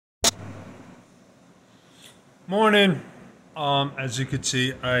Morning. As you could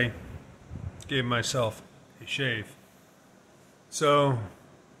see, I gave myself a shave. So,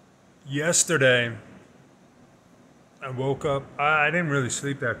 yesterday, I woke up. I didn't really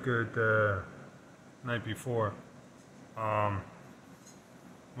sleep that good the night before.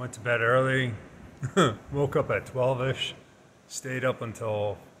 Went to bed early. Woke up at 12-ish. Stayed up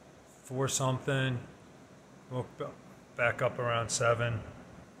until 4 something. Back up around 7.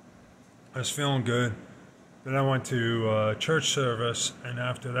 I was feeling good. Then I went to church service, and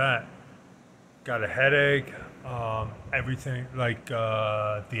after that, got a headache. Everything, like the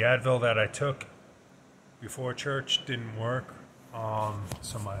Advil that I took before church didn't work.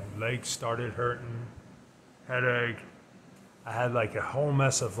 So my legs started hurting, headache. I had like a whole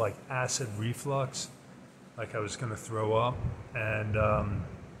mess of like acid reflux, like I was gonna throw up, and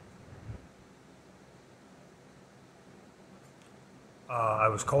I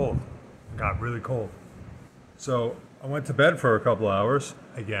was cold. Got really cold. So I went to bed for a couple hours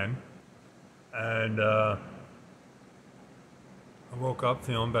again, and I woke up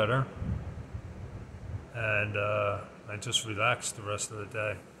feeling better, and I just relaxed the rest of the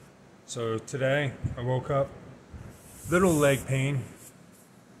day. So today I woke up, little leg pain,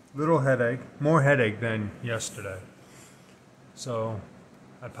 little headache, more headache than yesterday. So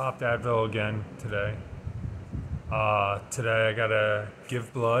I popped Advil again today. Today I gotta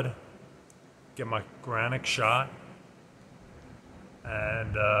give blood, get my granic shot,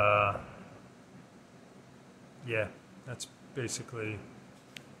 and yeah, that's basically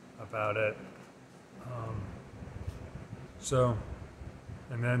about it.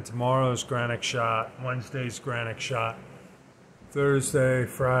 And then tomorrow's granic shot, Wednesday's granic shot, Thursday,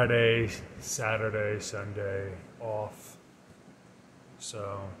 Friday, Saturday, Sunday off.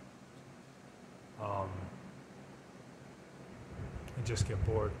 So I just get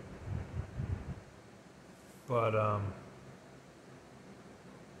bored. But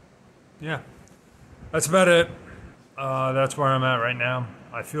yeah, that's about it. That's where I'm at right now.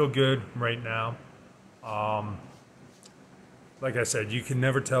 I feel good right now. Like I said, you can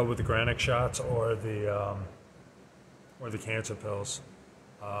never tell with the granic shots or the cancer pills.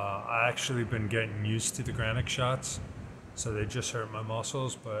 I actually been getting used to the granic shots, so they just hurt my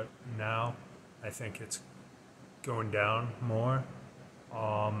muscles. But now I think it's going down more.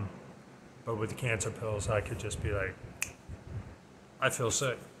 But with the cancer pills, I could just be like, I feel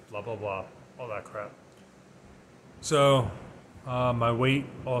sick, blah, blah, blah, all that crap. So, my weight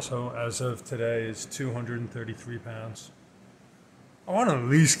also, as of today, is 233 pounds. I want to at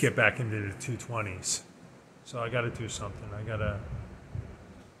least get back into the 220s. So I got to do something. I got to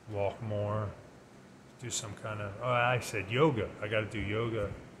walk more, do some kind of, I said yoga. I got to do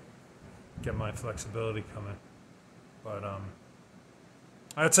yoga, get my flexibility coming. But,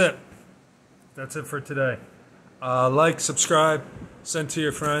 that's it. That's it for today. Like, subscribe, send to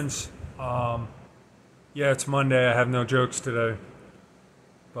your friends. Yeah, it's Monday. I have no jokes today.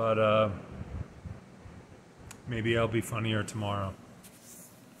 But maybe I'll be funnier tomorrow.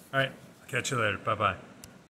 All right. Catch you later. Bye-bye.